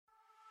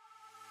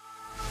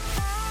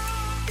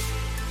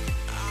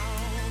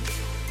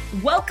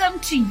Welcome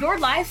to Your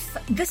Life,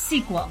 the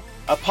Sequel,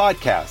 a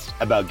podcast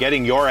about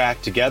getting your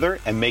act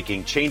together and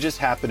making changes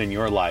happen in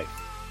your life.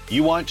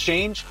 You want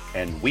change,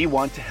 and we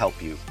want to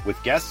help you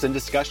with guests and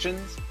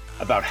discussions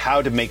about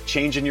how to make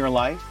change in your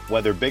life.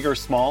 Whether big or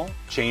small,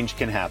 change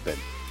can happen.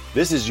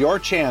 This is your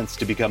chance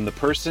to become the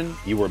person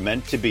you were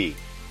meant to be.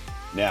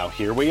 Now,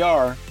 here we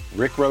are,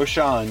 Rick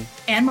Roshan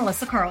and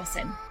Melissa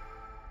Carlson.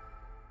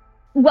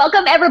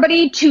 Welcome,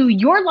 everybody, to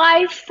Your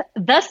Life,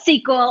 the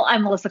Sequel.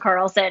 I'm Melissa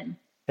Carlson.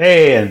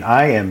 Hey, and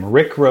I am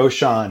Rick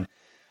Roshan.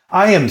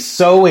 I am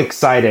so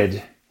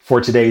excited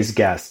for today's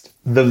guest.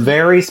 The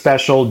very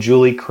special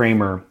Julie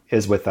Kramer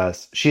is with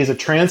us. She is a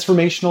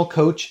transformational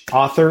coach,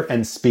 author,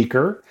 and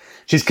speaker.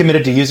 She's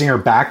committed to using her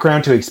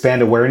background to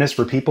expand awareness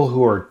for people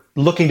who are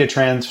looking to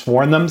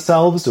transform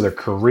themselves or their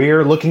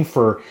career, looking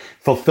for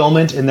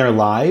fulfillment in their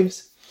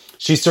lives.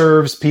 She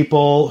serves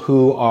people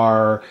who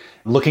are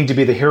looking to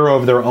be the hero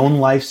of their own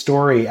life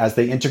story as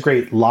they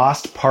integrate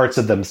lost parts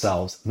of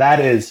themselves. That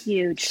is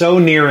huge. So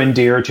near and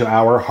dear to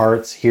our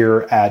hearts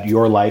here at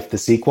Your Life, the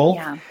Sequel.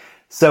 Yeah.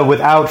 So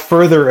without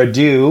further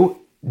ado,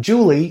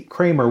 Julie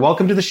Kramer,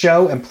 welcome to the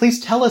show, and please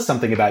tell us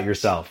something about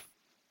yourself.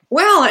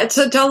 Well, it's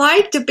a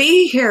delight to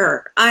be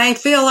here. I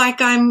feel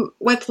like I'm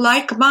with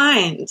like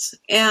minds,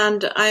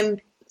 and I'm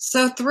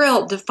so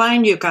thrilled to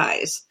find you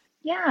guys.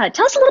 Yeah,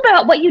 tell us a little bit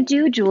about what you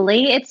do,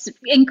 Julie. It's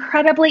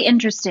incredibly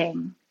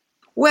interesting.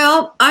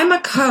 Well, I'm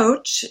a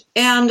coach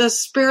and a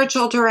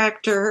spiritual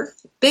director.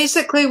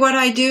 Basically, what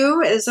I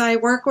do is I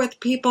work with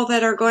people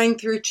that are going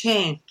through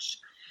change.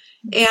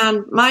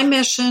 And my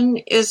mission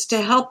is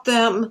to help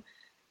them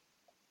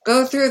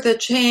go through the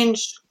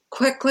change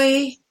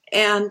quickly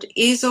and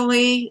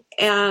easily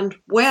and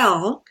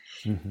well.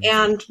 Mm-hmm.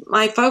 And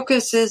my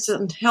focus is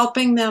on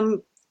helping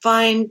them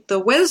find the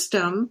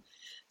wisdom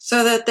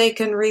so that they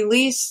can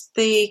release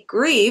the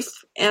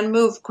grief and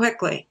move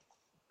quickly.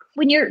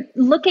 When you're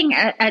looking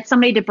at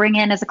somebody to bring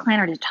in as a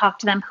client or to talk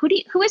to them,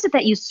 who is it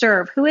that you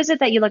serve? Who is it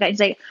that you look at and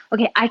say,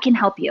 okay, I can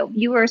help you.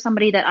 You are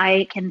somebody that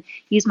I can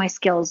use my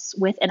skills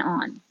with and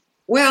on.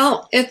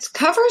 Well, it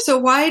covers a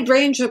wide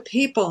range of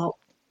people.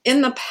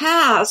 In the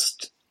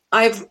past,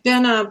 I've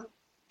been a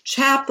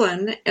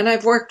chaplain and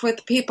I've worked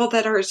with people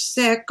that are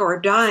sick or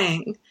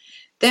dying.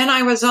 Then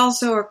I was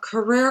also a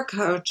career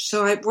coach,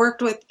 so I've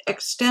worked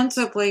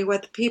extensively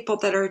with people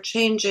that are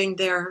changing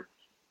their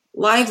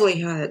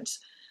livelihoods.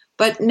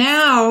 But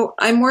now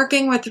I'm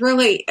working with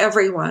really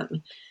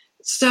everyone.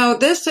 So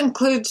this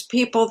includes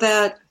people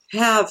that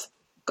have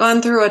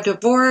gone through a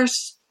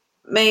divorce,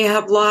 may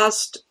have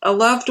lost a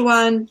loved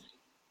one,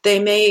 they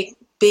may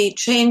be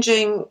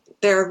changing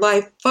their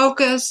life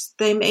focus,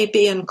 they may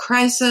be in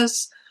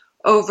crisis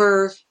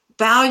over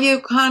value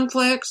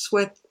conflicts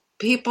with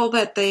people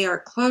that they are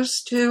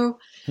close to.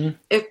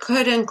 It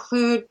could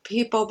include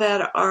people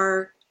that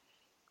are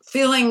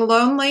feeling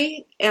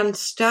lonely and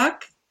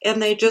stuck and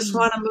they just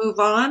want to move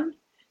on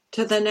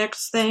to the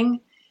next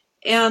thing.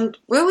 And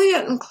really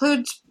it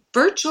includes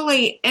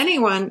virtually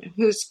anyone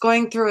who's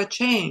going through a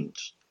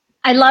change.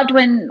 I loved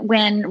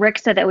when Rick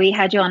said that we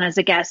had you on as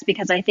a guest,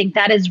 because I think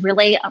that is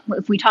really,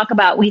 if we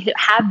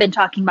have been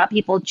talking about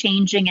people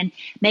changing and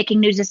making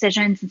new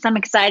decisions, and some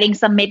exciting,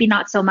 some maybe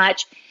not so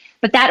much.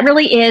 But that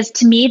really is,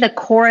 to me, the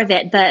core of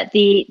it,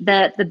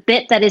 the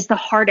bit that is the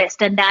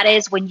hardest. And that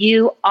is when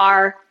you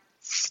are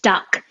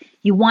stuck.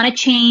 You want to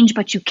change,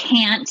 but you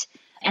can't.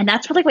 And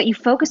that's really what you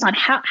focus on.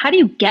 How do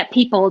you get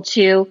people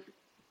to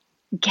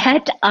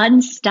get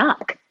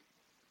unstuck?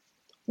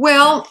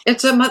 Well,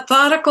 it's a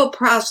methodical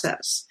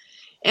process.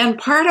 And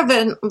part of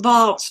it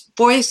involves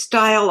voice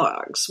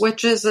dialogues,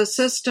 which is a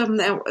system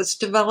that was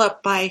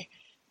developed by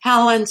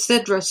Hal and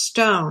Sidra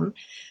Stone.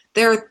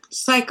 They're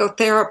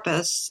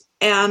psychotherapists.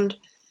 And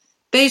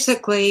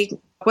basically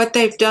what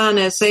they've done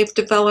is they've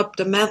developed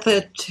a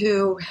method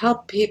to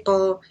help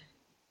people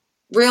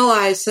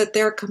realize that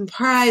they're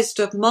comprised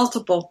of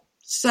multiple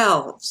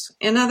selves.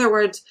 In other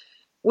words,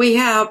 we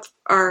have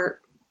our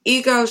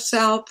ego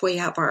self, we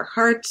have our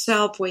heart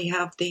self, we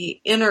have the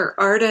inner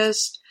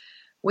artist,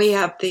 we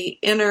have the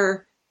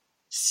inner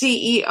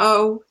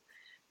CEO,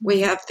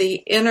 we have the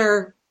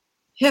inner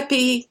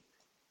hippie,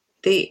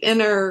 the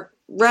inner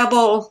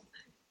rebel,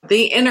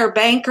 the inner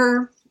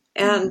banker,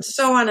 and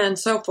so on and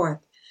so forth.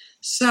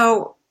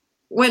 So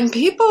when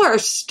people are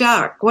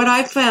stuck, what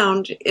I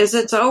found is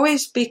it's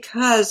always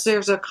because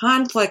there's a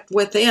conflict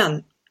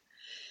within.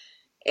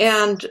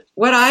 And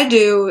what I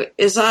do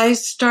is I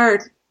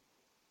start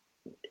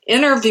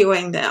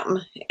interviewing them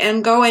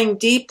and going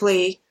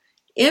deeply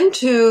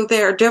into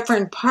their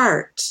different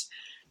parts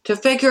to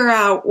figure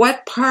out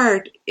what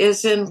part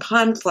is in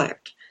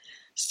conflict.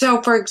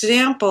 So, for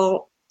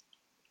example,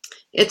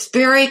 it's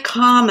very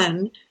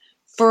common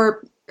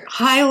for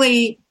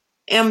highly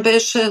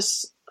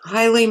ambitious,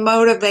 highly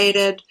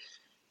motivated,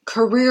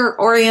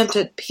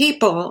 career-oriented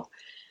people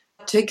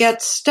to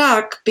get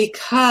stuck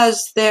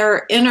because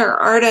their inner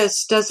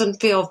artist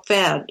doesn't feel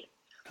fed.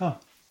 Huh.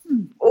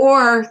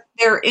 Or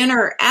their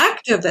inner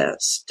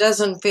activist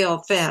doesn't feel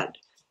fed.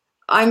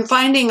 I'm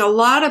finding a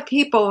lot of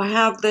people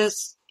have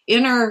this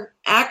inner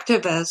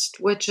activist,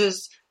 which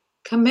is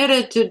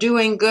committed to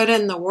doing good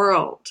in the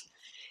world.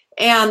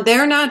 And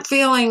they're not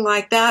feeling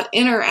like that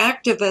inner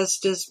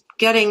activist is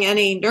getting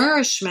any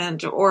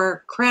nourishment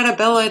or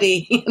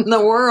credibility in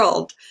the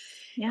world.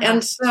 Yeah.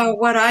 And so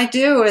what I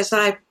do is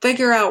I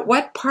figure out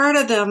what part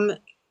of them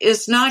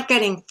is not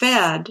getting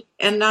fed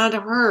and not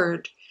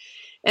heard.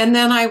 And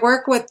then I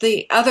work with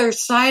the other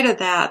side of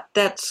that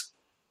that's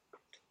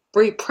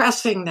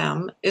repressing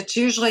them. It's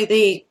usually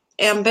the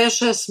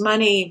ambitious,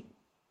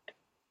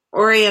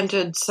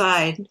 money-oriented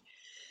side.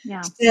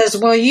 Yeah. Says,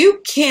 well,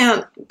 you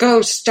can't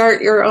go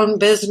start your own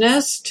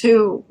business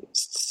to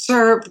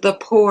serve the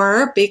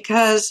poor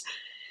because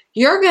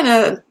you're going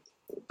to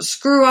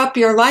screw up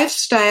your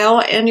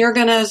lifestyle and you're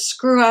going to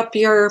screw up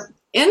your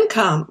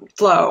income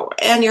flow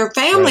and your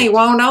family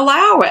won't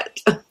allow it.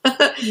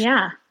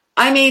 Yeah.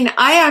 I mean,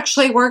 I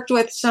actually worked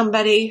with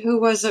somebody who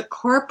was a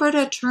corporate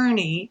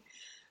attorney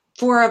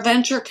for a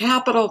venture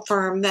capital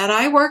firm that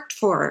I worked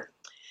for.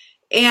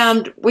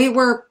 And we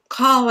were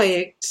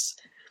colleagues.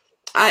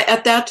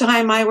 At that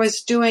time, I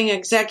was doing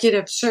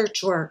executive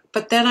search work,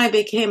 but then I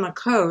became a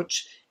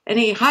coach, and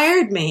he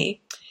hired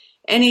me.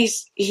 And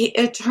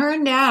it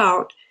turned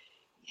out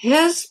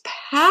his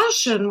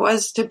passion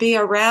was to be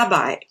a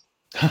rabbi.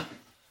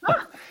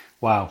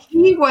 Wow.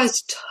 He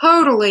was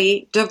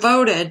totally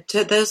devoted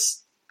to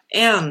this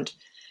end.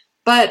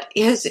 But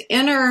his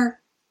inner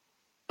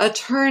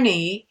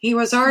attorney, he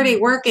was already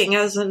working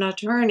as an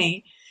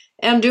attorney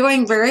and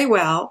doing very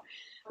well,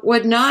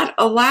 would not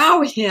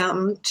allow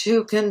him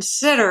to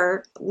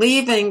consider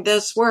leaving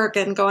this work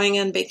and going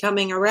and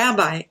becoming a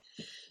rabbi.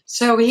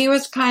 So he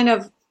was kind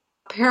of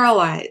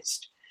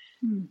paralyzed.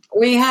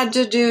 We had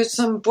to do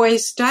some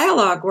voice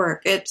dialogue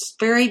work. It's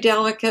very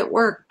delicate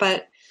work,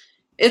 but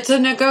it's a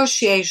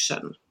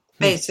negotiation,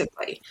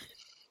 basically.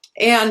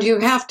 And you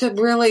have to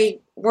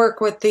really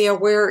work with the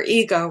aware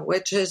ego,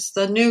 which is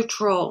the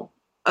neutral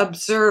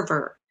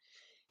observer.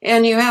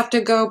 And you have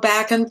to go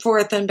back and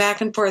forth,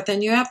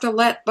 and you have to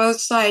let both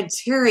sides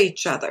hear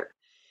each other.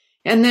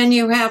 And then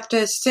you have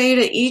to say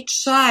to each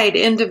side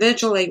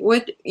individually,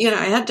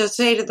 I had to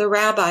say to the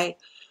rabbi,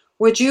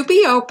 would you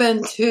be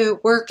open to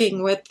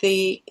working with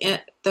the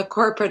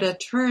corporate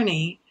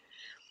attorney?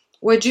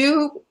 Would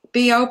you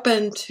be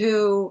open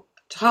to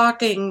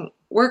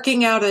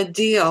working out a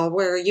deal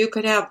where you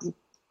could have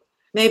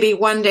maybe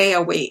one day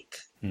a week?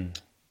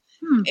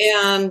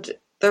 And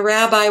the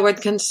rabbi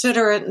would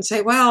consider it and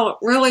say, well,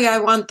 really, I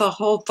want the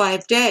whole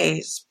 5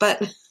 days,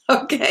 but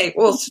okay,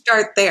 we'll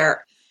start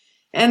there.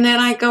 And then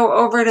I go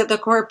over to the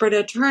corporate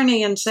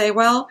attorney and say,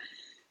 well,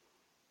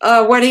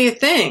 what do you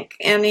think?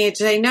 And he'd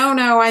say,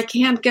 no, I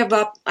can't give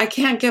up. I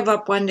can't give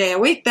up 1 day a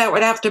week. That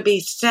would have to be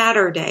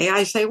Saturday.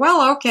 I say,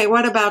 well, okay,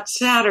 what about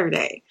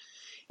Saturday?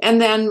 And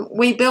then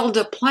we build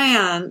a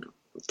plan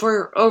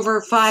for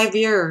over 5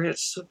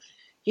 years,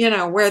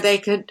 where they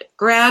could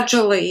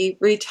gradually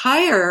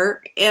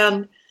retire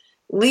and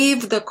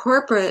leave the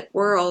corporate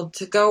world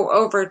to go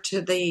over to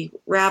the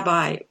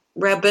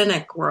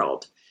rabbinic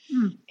world.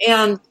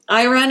 And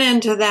I run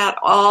into that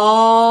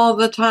all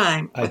the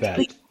time. I bet.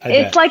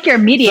 It's like your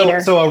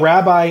mediator. So a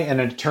rabbi and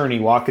an attorney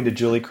walk into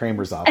Julie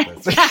Kramer's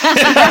office.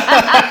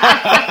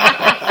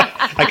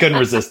 I couldn't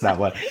resist that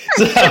one.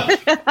 So,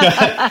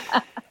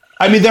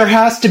 I mean, there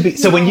has to be.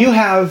 So when you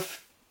have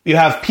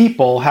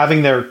people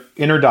having their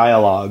inner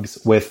dialogues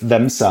with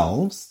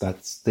themselves,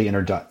 that's the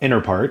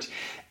inner part,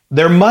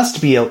 there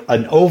must be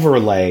an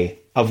overlay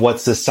of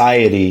what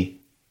society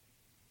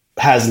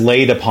has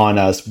laid upon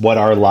us, what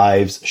our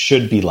lives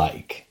should be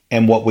like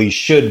and what we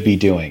should be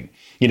doing.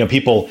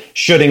 People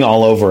shoulding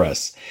all over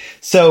us.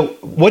 So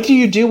what do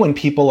you do when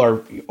people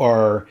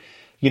are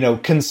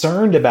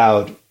concerned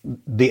about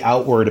the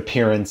outward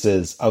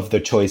appearances of the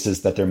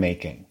choices that they're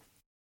making?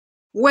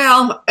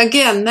 Well,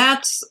 again,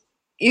 that's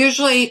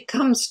usually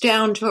comes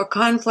down to a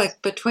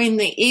conflict between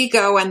the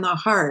ego and the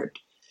heart.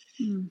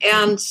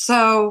 And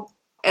so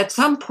at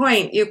some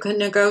point you can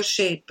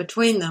negotiate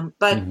between them,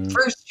 but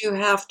first you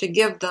have to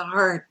give the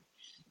heart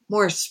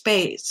more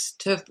space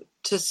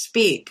to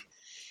speak.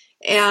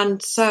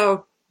 And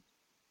so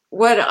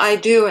what I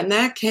do in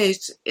that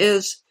case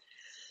is,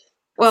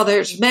 well,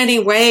 there's many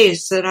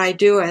ways that I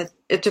do it.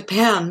 It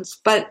depends.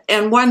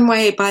 And one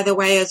way, by the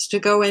way, is to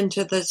go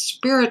into the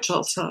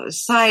spiritual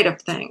side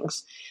of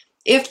things.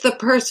 If the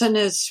person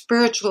is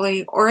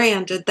spiritually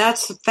oriented,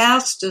 that's the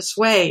fastest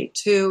way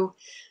to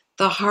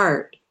the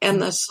heart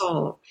and the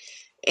soul.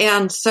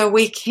 And so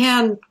we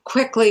can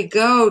quickly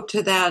go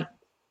to that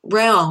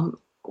realm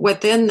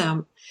within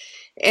them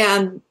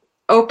and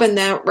open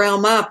that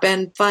realm up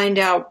and find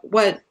out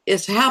what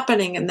is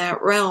happening in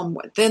that realm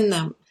within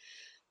them.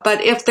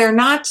 But if they're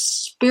not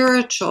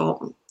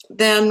spiritual,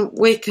 then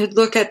we could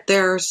look at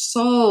their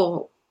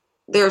soul's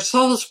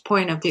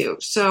point of view.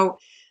 So,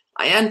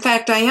 in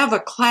fact, I have a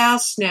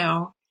class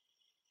now.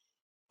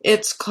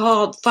 It's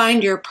called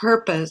Find Your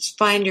Purpose,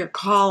 Find Your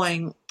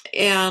Calling,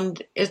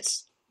 and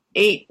it's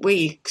 8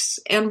 weeks.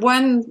 And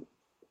one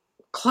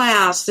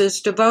class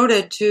is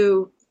devoted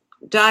to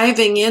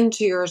diving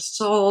into your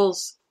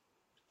soul's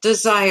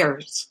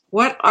desires.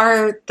 What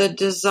are the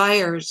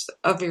desires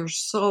of your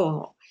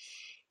soul?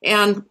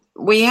 And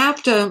we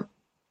have to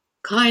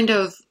kind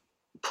of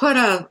put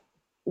a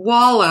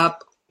wall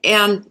up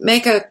and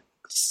make a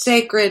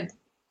sacred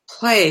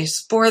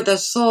place for the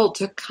soul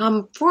to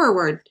come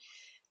forward,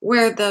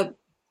 where the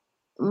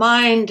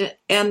mind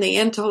and the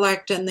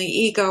intellect and the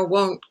ego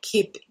won't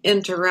keep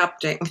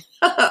interrupting.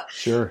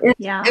 Sure.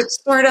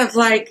 It's sort of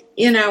like,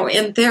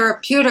 in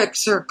therapeutic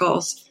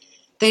circles,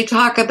 they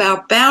talk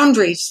about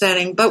boundary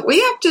setting, but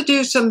we have to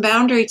do some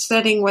boundary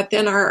setting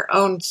within our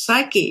own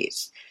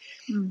psyches.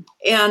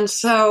 And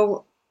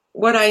so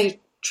what I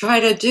try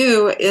to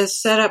do is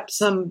set up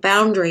some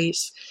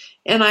boundaries,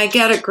 and I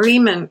get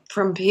agreement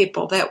from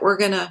people that we're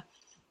going to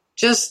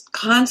just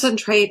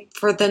concentrate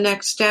for the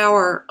next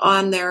hour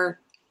on their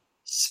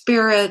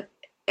spirit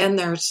and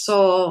their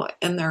soul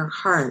and their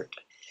heart.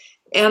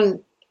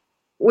 And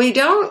we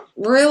don't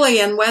really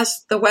in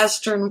the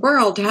Western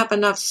world have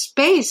enough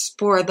space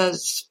for the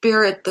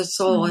spirit, the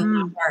soul, and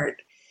the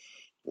heart.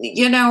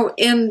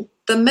 In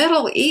the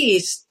Middle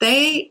East,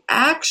 they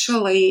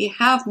actually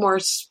have more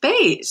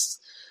space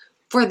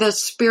for the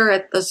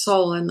spirit, the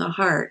soul, and the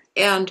heart.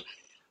 And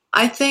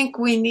I think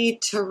we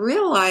need to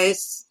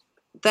realize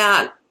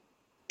that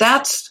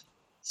that's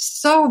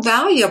so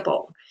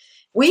valuable.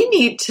 We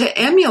need to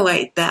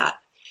emulate that.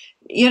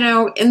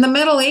 In the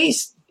Middle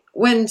East,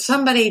 when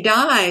somebody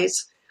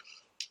dies,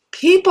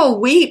 people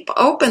weep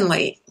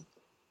openly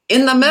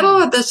in the middle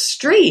of the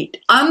street,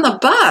 on the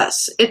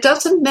bus. It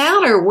doesn't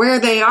matter where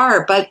they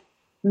are, but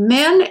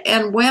men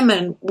and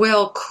women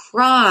will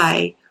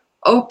cry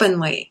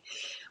openly.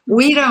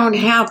 We don't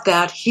have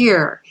that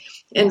here.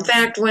 In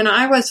fact, when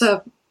I was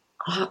a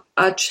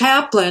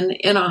chaplain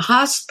in a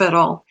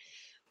hospital,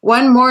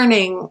 one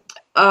morning,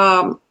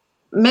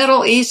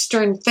 Middle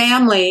Eastern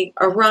family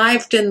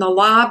arrived in the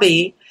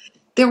lobby.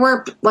 There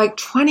were like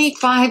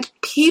 25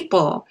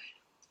 people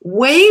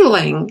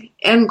wailing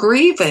and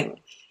grieving.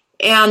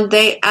 And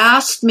they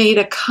asked me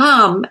to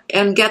come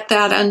and get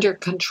that under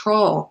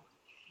control.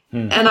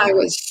 And I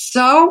was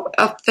so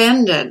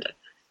offended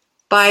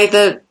by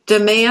the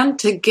demand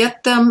to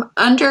get them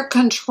under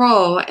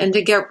control and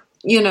to get,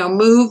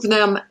 move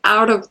them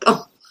out of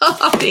the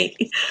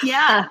lobby.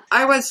 Yeah.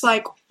 I was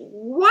like,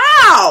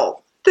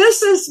 wow,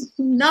 this is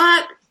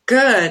not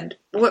good.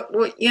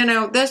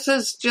 This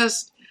is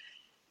just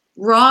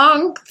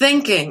wrong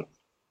thinking.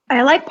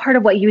 I like part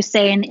of what you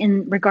say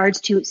in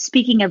regards to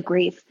speaking of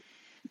grief.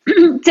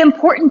 It's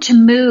important to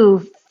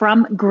move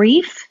from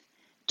grief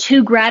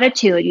to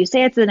gratitude. You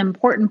say it's an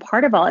important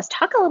part of all. Let's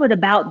talk a little bit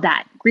about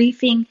that.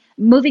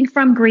 Moving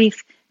from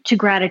grief to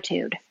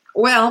gratitude.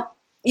 Well,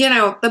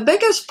 the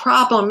biggest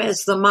problem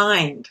is the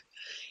mind.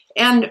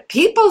 And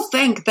people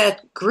think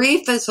that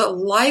grief is a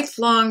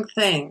lifelong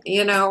thing.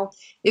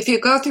 If you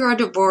go through a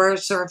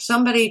divorce or if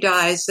somebody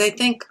dies, they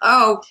think,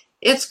 oh,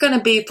 it's going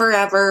to be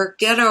forever.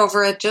 Get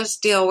over it.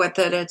 Just deal with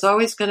it. It's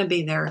always going to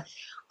be there.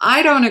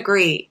 I don't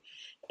agree.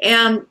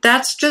 And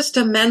that's just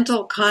a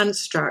mental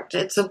construct.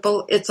 It's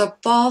a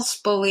false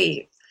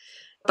belief.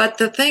 But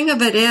the thing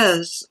of it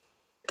is,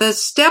 the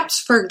steps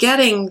for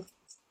getting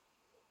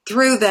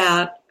through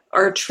that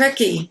are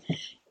tricky.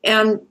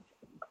 And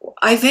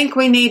I think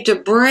we need to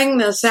bring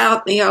this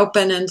out in the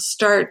open and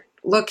start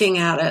looking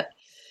at it.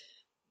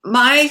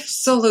 My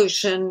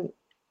solution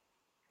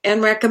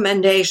and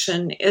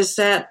recommendation is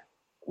that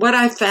what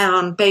I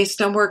found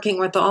based on working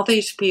with all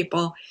these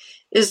people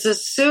is the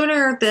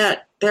sooner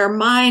that their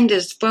mind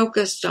is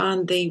focused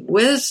on the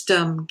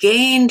wisdom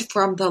gained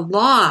from the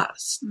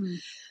loss,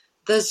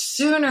 the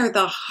sooner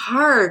the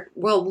heart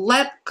will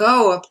let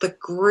go of the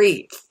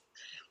grief.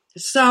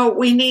 So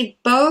we need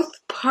both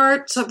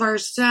parts of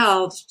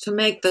ourselves to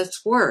make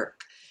this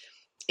work.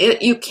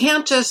 You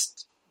can't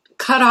just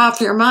cut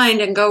off your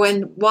mind and go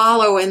and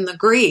wallow in the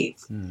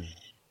grief,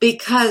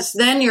 because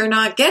then you're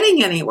not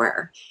getting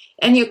anywhere.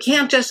 And you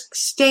can't just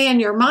stay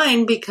in your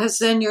mind, because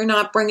then you're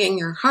not bringing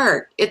your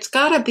heart. It's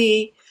got to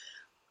be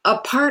a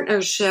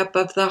partnership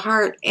of the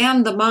heart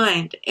and the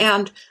mind.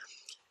 And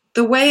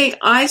the way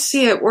I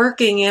see it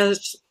working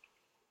is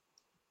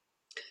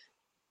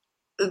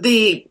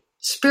the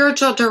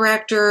spiritual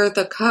director,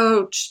 the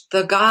coach,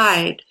 the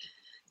guide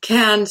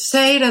can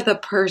say to the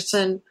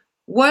person,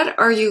 what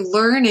are you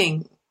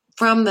learning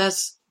from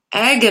this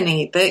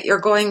agony that you're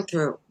going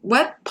through?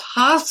 What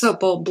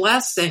possible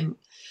blessing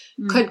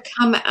could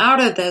come out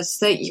of this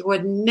that you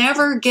would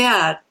never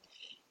get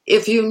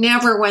if you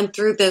never went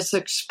through this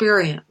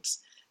experience?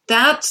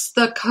 That's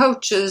the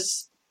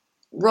coach's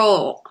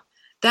role.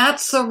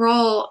 That's the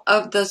role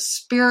of the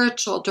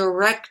spiritual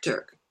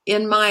director,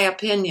 in my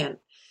opinion.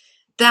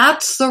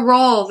 That's the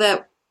role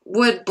that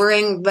would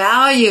bring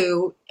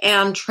value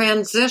and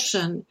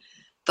transition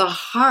the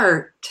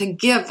heart to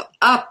give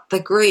up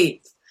the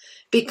grief.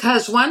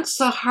 Because once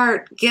the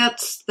heart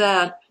gets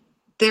that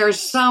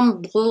there's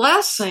some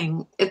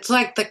blessing, it's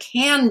like the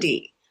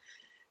candy,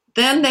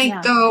 then they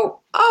go,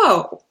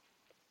 oh,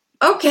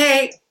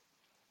 okay,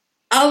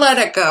 I'll let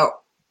it go.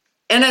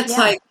 And it's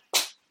like,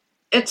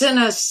 it's in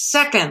a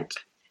second.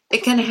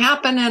 It can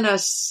happen in a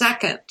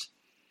second.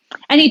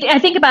 And I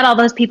think about all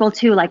those people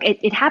too. Like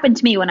it happened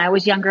to me when I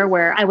was younger,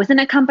 where I was in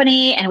a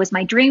company and it was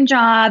my dream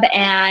job,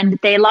 and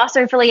they lost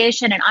their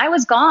affiliation and I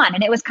was gone.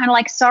 And it was kind of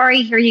like,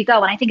 sorry, here you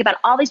go. And I think about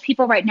all these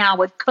people right now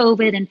with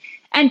COVID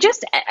and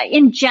just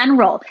in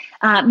general,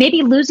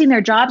 maybe losing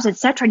their jobs, et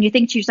cetera. And you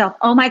think to yourself,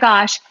 oh my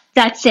gosh,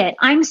 that's it.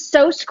 I'm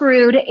so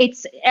screwed.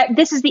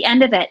 This is the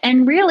end of it.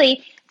 And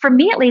really, for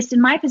me, at least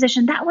in my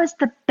position, that was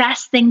the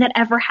best thing that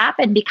ever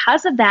happened.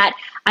 Because of that,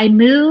 I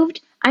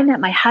moved. I met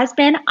my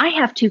husband. I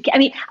have 2 kids. I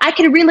mean, I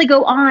can really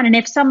go on. And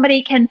if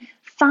somebody can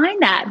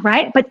find that,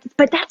 right? But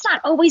that's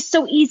not always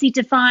so easy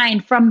to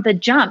find from the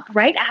jump,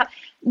 right?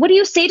 What do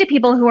you say to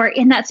people who are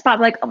in that spot?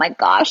 Like, oh my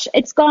gosh,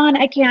 it's gone.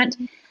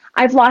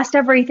 I've lost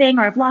everything,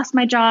 or I've lost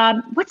my job.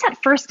 What's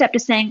that first step to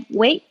saying,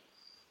 wait,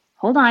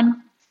 hold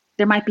on,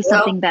 there might be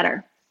something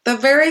better? The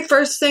very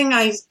first thing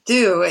I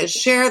do is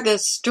share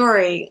this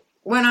story.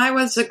 When I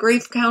was a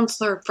grief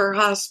counselor for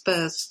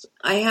hospice,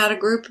 I had a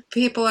group of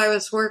people I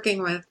was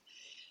working with.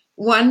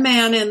 One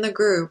man in the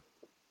group,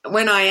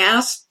 when I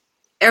asked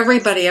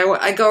everybody,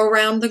 I go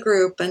around the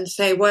group and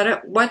say,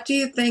 what do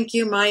you think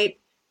the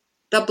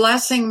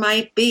blessing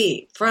might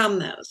be from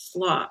this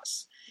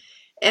loss?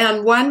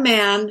 And one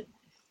man,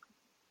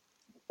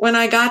 when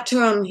I got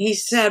to him, he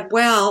said,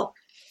 well,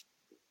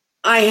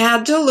 I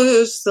had to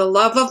lose the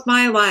love of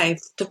my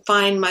life to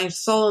find my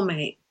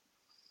soulmate.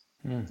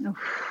 Mm.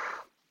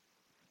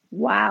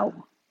 Wow.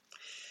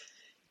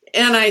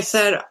 And I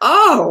said,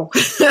 oh,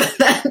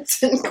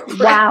 that's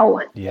incredible. Wow.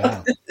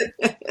 Yeah.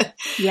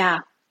 Yeah.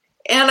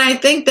 And I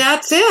think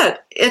that's it.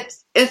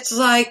 It's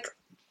like,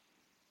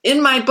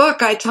 in my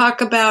book, I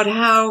talk about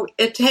how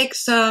it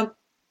takes a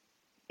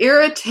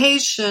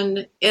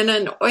irritation in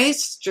an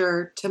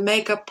oyster to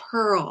make a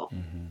pearl.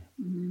 Mm-hmm.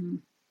 Mm-hmm.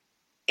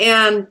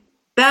 And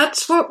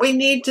that's what we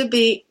need to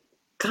be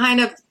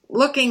kind of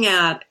looking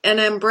at and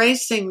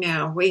embracing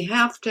now.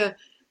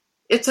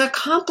 It's a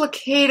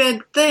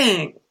complicated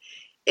thing.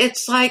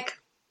 It's like,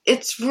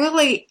 it's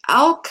really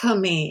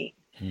alchemy.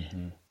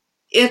 Mm-hmm.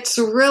 It's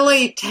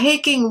really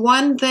taking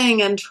one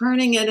thing and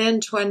turning it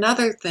into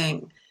another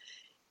thing.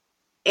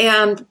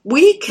 And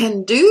we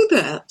can do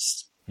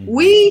this.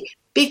 Mm-hmm.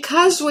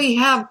 Because we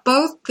have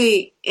both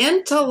the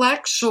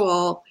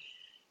intellectual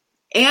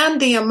and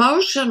the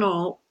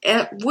emotional,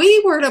 if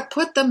we were to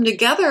put them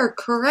together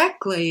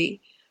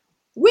correctly,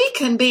 we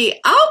can be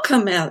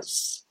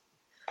alchemists.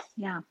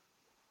 Yeah.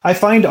 I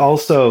find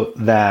also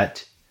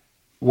that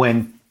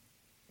when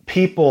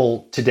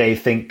people today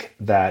think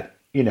that,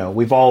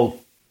 we've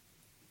all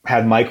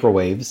had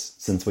microwaves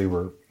since we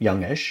were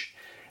youngish,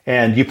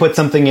 and you put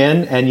something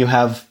in and you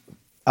have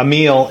a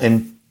meal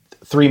in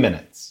 3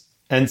 minutes.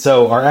 And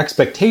so our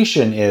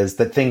expectation is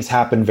that things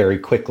happen very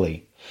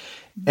quickly.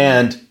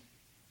 And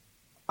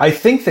I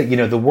think that,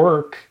 the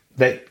work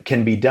that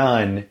can be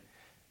done,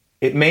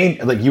 it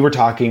may, like you were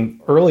talking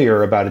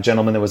earlier about a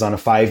gentleman that was on a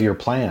 5-year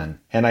plan.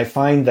 And I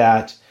find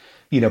that,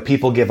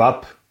 people give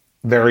up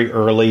very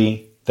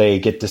early. They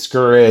get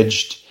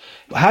discouraged.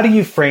 How do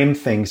you frame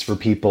things for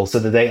people so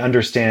that they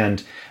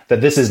understand that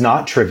this is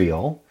not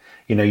trivial?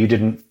 You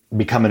didn't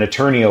become an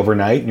attorney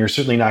overnight, and you're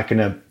certainly not going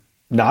to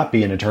not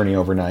be an attorney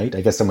overnight.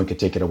 I guess someone could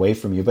take it away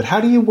from you. But how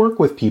do you work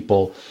with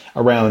people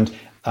around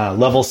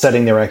level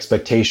setting their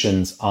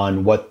expectations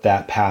on what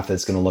that path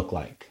is going to look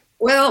like?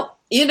 Well,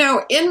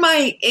 in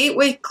my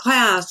 8-week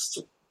class,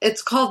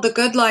 it's called the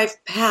Good Life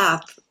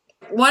Path.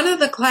 One of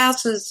the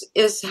classes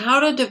is how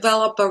to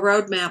develop a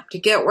roadmap to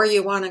get where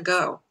you want to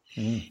go.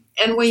 Mm.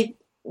 And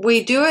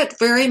we do it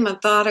very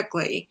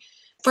methodically.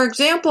 For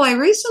example, I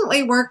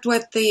recently worked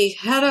with the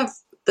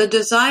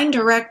design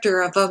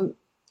director of a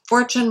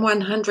Fortune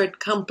 100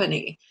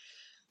 company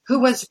who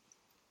was,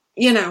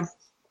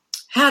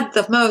 had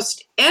the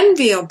most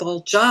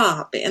enviable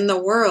job in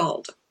the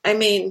world. I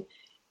mean,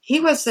 he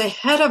was the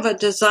head of a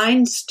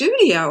design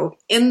studio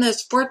in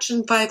this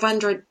Fortune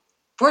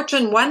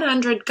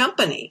 100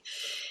 company.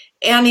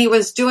 And he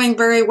was doing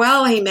very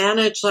well. He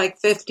managed like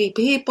 50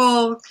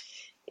 people.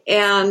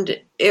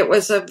 And it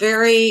was a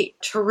very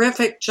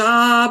terrific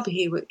job.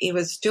 He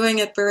was doing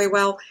it very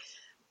well.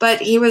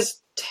 But he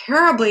was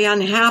terribly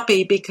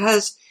unhappy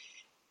because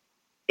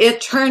it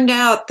turned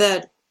out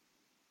that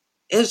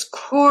his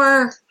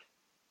core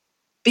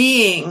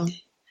being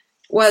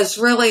was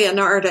really an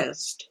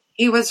artist.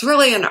 He was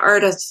really an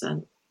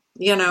artisan.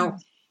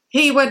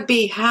 He would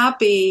be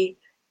happy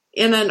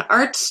in an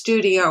art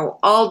studio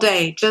all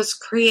day, just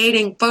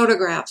creating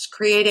photographs,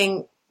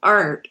 creating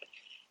art,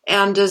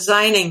 and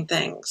designing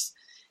things,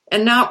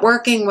 and not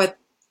working with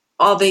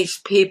all these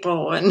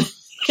people. And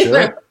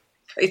sure.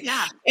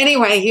 Yeah.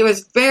 Anyway, he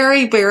was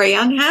very, very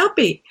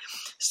unhappy.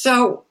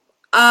 So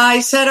I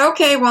said,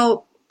 okay,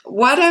 well,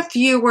 what if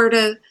you were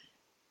to,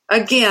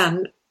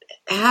 again,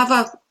 have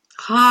a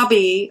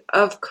hobby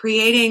of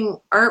creating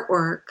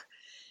artwork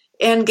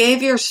and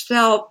gave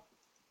yourself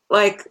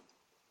like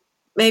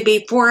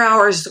maybe 4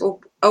 hours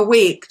a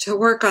week to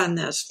work on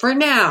this for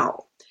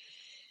now.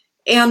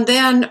 And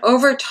then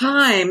over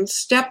time,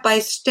 step by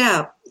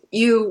step,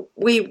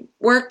 we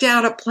worked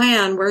out a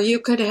plan where you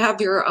could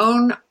have your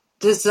own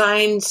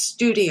design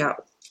studio.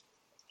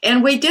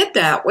 And we did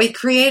that. We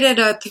created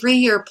a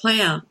 3-year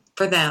plan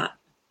for that.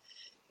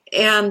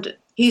 And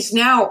he's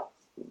now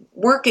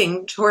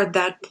working toward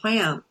that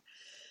plan.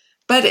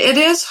 But it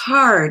is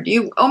hard.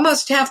 You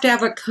almost have to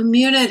have a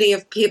community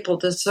of people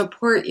to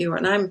support you.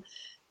 And I'm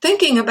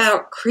thinking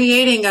about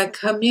creating a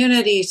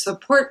community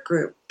support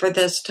group for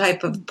this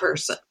type of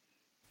person.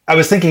 I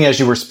was thinking as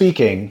you were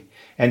speaking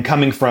and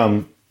coming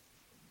from,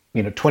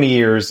 20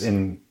 years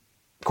in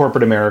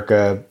corporate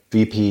America,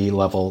 VP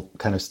level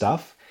kind of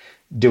stuff,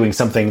 doing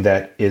something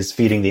that is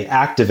feeding the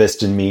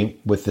activist in me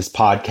with this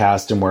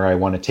podcast and where I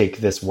want to take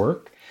this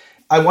work.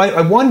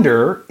 I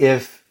wonder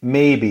if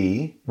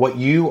maybe what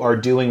you are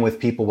doing with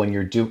people when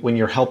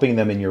you're helping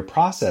them in your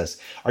process,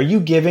 are you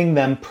giving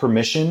them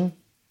permission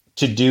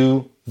to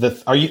do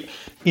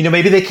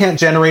maybe they can't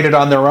generate it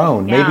on their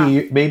own.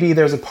 Yeah. Maybe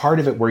there's a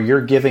part of it where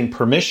you're giving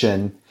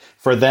permission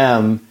for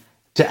them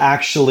to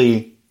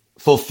actually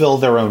fulfill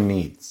their own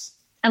needs.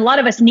 A lot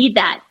of us need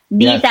that.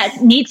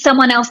 Need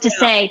someone else to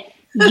say,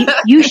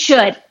 you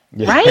should,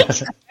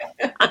 right?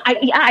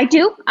 I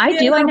do. I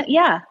know.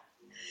 Yeah.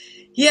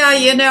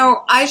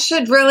 Yeah, I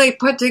should really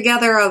put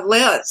together a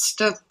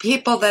list of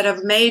people that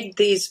have made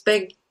these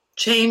big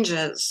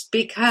changes,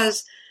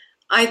 because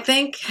I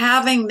think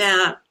having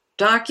that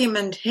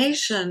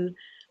documentation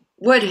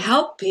would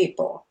help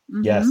people.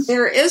 Yes.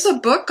 There is a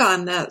book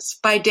on this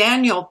by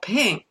Daniel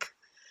Pink.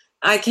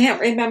 I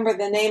can't remember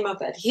the name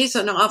of it. He's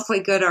an awfully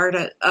good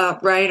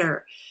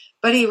writer,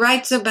 but he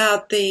writes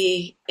about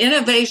the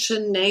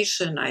Innovation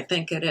Nation, I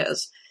think it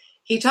is.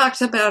 He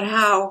talks about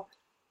how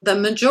the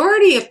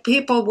majority of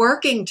people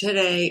working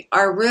today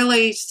are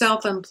really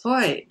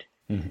self-employed.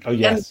 Oh,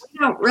 yes. And we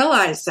don't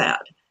realize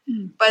that.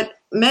 But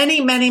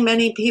many, many,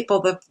 many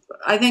people,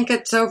 I think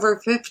it's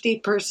over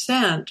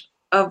 50%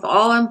 of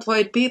all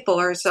employed people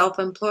are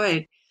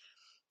self-employed.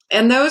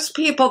 And those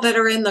people that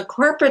are in the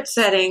corporate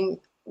setting,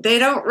 they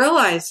don't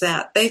realize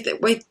that. They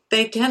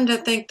tend to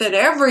think that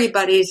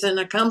everybody's in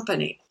a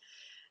company.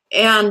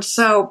 And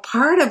so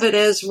part of it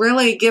is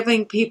really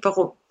giving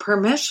people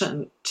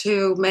permission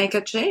to make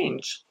a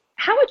change.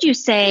 How would you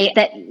say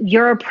that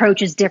your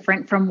approach is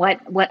different from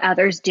what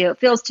others do? It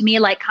feels to me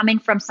like coming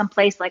from some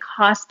place like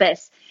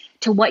hospice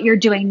to what you're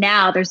doing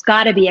now, there's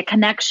got to be a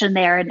connection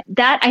there. And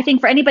that, I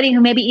think, for anybody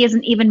who maybe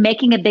isn't even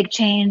making a big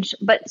change,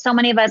 but so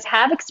many of us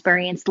have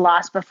experienced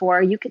loss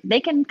before, they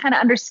can kind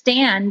of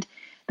understand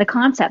the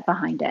concept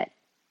behind it.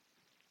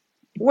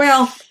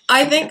 Well,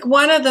 I think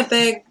one of the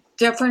big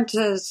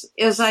differences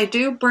is I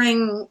do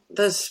bring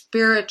the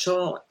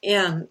spiritual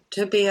in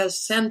to be a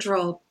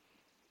central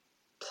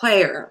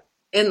player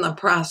in the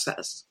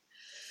process.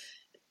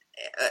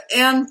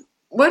 And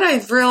what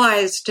I've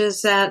realized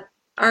is that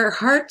our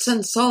hearts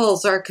and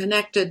souls are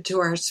connected to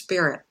our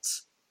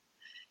spirits.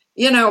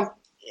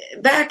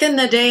 Back in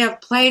the day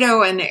of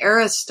Plato and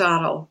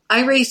Aristotle,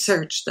 I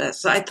researched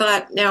this. I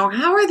thought, now,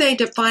 how are they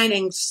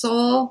defining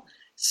soul,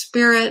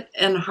 spirit,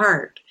 and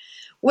heart?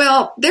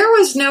 Well, there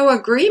was no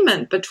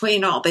agreement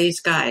between all these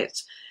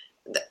guys.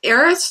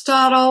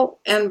 Aristotle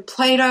and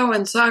Plato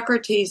and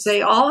Socrates,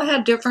 they all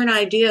had different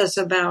ideas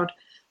about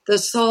the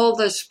soul,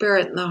 the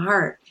spirit, and the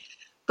heart.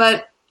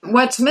 But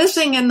what's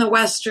missing in the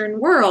Western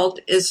world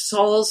is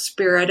soul,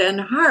 spirit, and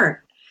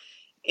heart.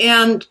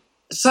 And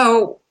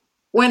so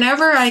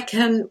whenever I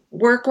can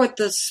work with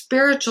the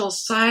spiritual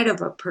side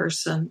of a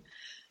person,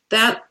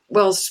 that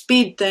will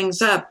speed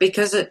things up,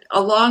 because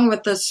along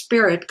with the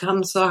spirit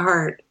comes the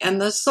heart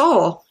and the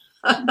soul.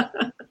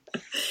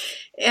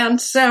 And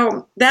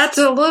so that's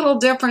a little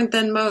different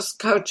than most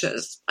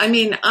coaches. I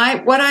mean,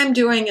 what I'm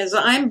doing is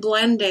I'm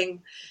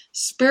blending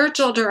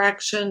spiritual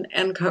direction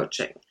and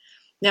coaching.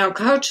 Now,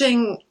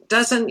 coaching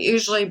doesn't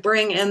usually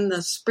bring in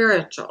the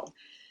spiritual.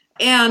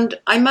 And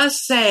I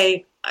must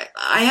say,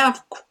 I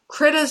have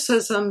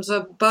criticisms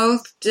of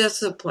both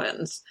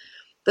disciplines.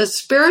 The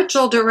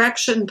spiritual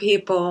direction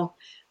people,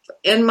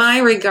 in my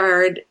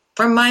regard,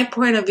 from my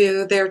point of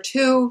view, they're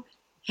too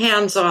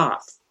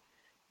hands-off.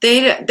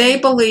 They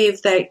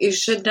believe that you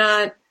should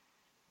not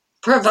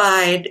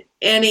provide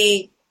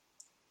any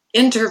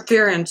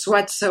interference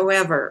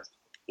whatsoever.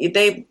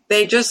 They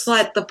just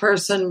let the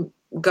person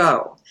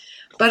go.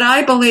 But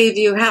I believe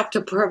you have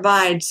to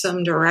provide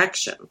some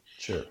direction.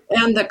 Sure.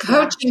 And the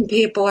coaching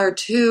people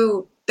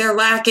they're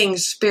lacking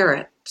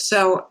spirit.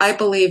 So I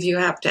believe you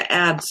have to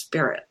add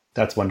spirit.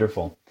 That's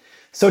wonderful.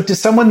 So to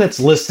someone that's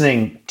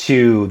listening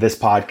to this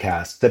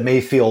podcast that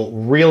may feel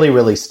really,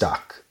 really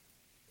stuck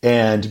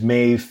and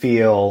may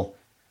feel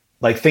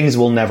like things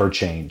will never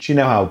change. You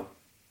know how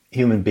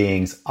human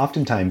beings,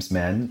 oftentimes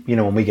men,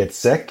 when we get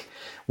sick,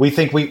 we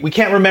think we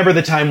can't remember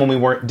the time when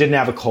we didn't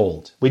have a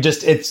cold.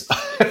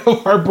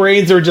 Our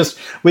brains are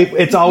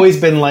it's always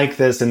been like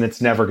this, and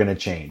it's never going to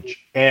change.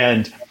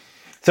 And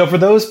so for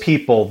those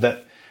people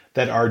that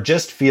are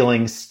just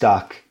feeling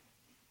stuck,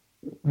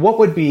 what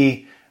would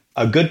be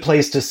a good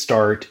place to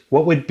start?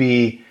 What would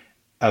be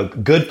a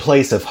good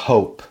place of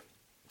hope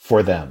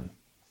for them?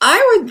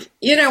 I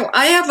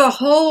have a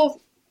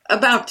whole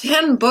about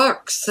 10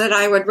 books that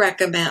I would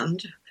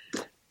recommend.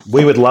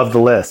 We would love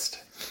the list.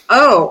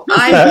 Oh,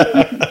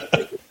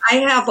 I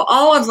have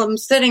all of them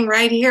sitting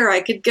right here.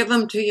 I could give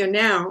them to you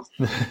now.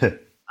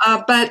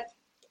 But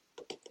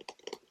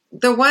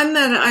the one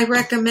that I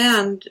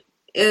recommend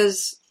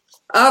is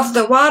Of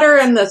the Water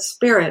and the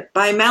Spirit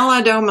by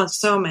Malidoma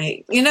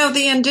Somé. You know,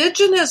 the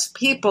indigenous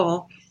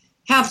people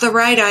have the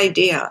right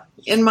idea,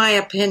 in my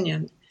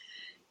opinion.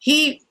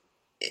 He's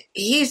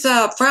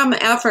from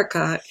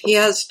Africa. He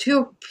has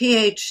 2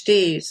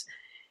 PhDs.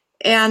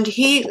 And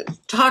he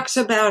talks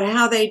about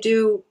how they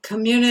do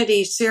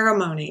community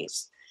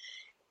ceremonies.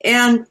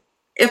 And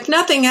if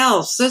nothing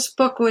else, this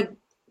book would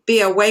be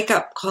a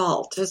wake-up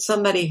call to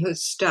somebody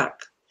who's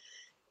stuck.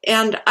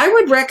 And I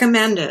would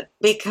recommend it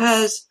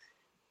because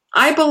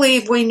I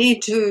believe we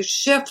need to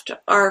shift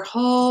our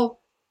whole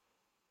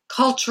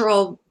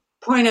cultural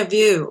point of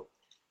view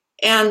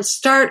and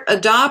start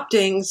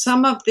adopting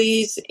some of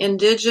these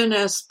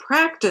indigenous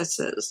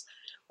practices,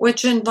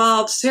 which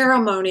involve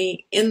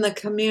ceremony in the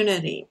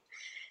community.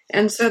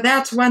 And so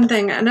that's one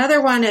thing.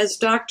 Another one is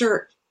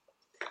Dr.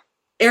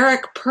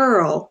 Eric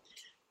Pearl,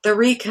 The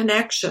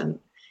Reconnection.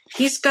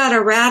 He's got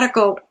a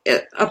radical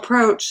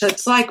approach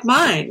that's like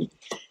mine.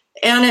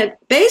 And it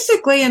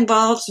basically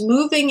involves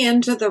moving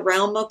into the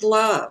realm of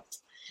love.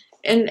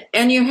 And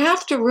you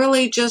have to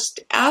really just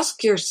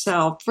ask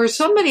yourself, for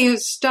somebody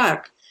who's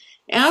stuck,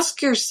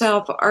 ask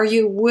yourself, are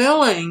you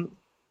willing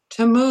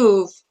to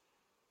move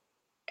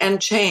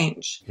and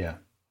change? Yeah.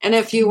 And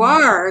if you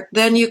are,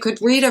 then you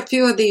could read a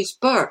few of these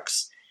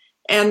books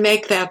and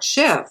make that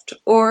shift.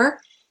 Or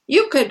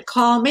you could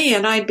call me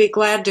and I'd be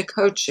glad to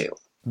coach you.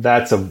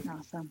 That's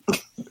Awesome.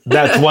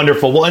 That's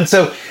wonderful. Well, and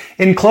so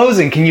in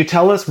closing, can you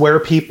tell us where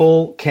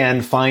people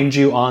can find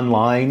you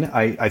online?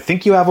 I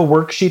think you have a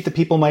worksheet that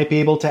people might be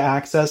able to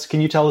access.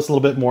 Can you tell us a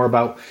little bit more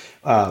about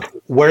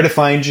where to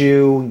find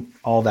you,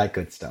 all that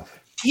good stuff?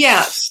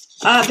 Yes.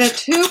 The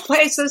 2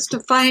 places to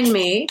find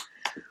me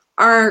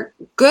are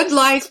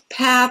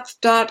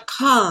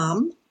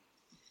goodlifepath.com.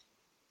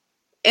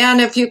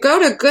 And if you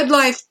go to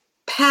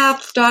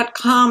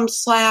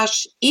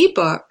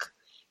goodlifepath.com/ebook,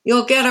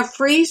 you'll get a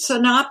free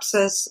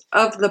synopsis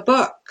of the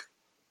book.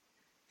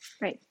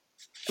 Right.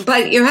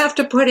 But you have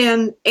to put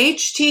in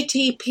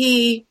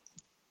http://www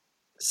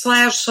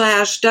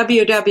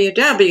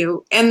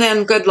and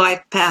then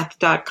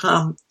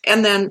goodlifepath.com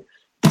and then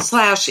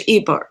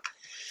 /ebook.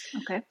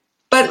 Okay.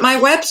 But my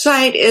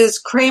website is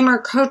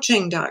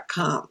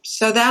kramercoaching.com.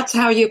 So that's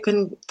how you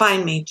can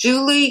find me.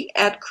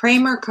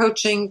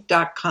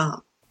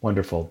 Julie@kramercoaching.com.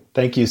 Wonderful.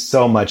 Thank you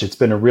so much. It's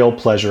been a real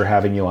pleasure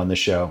having you on the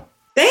show.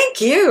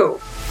 Thank you.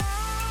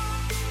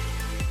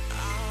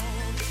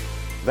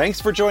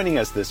 Thanks for joining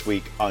us this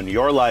week on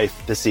Your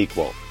Life, the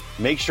Sequel.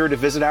 Make sure to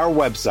visit our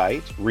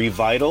website,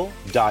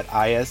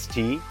 revital.ist,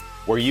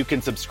 where you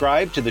can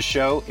subscribe to the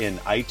show in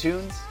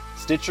iTunes,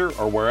 Stitcher,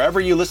 or wherever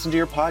you listen to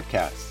your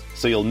podcasts,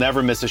 so you'll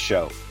never miss a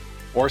show.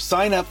 Or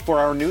sign up for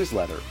our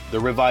newsletter, The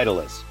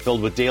Revitalist,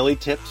 filled with daily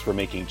tips for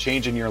making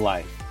change in your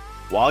life.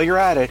 While you're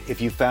at it, if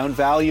you found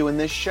value in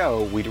this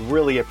show, we'd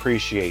really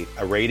appreciate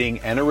a rating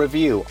and a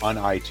review on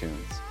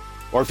iTunes.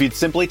 Or if you'd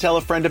simply tell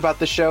a friend about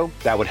the show,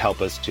 that would help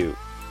us too.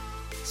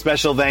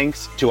 Special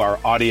thanks to our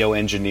audio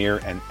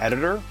engineer and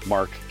editor,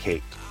 Mark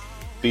Kate.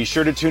 Be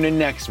sure to tune in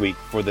next week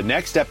for the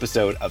next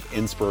episode of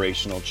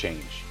Inspirational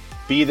Change.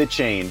 Be the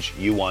change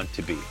you want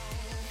to be.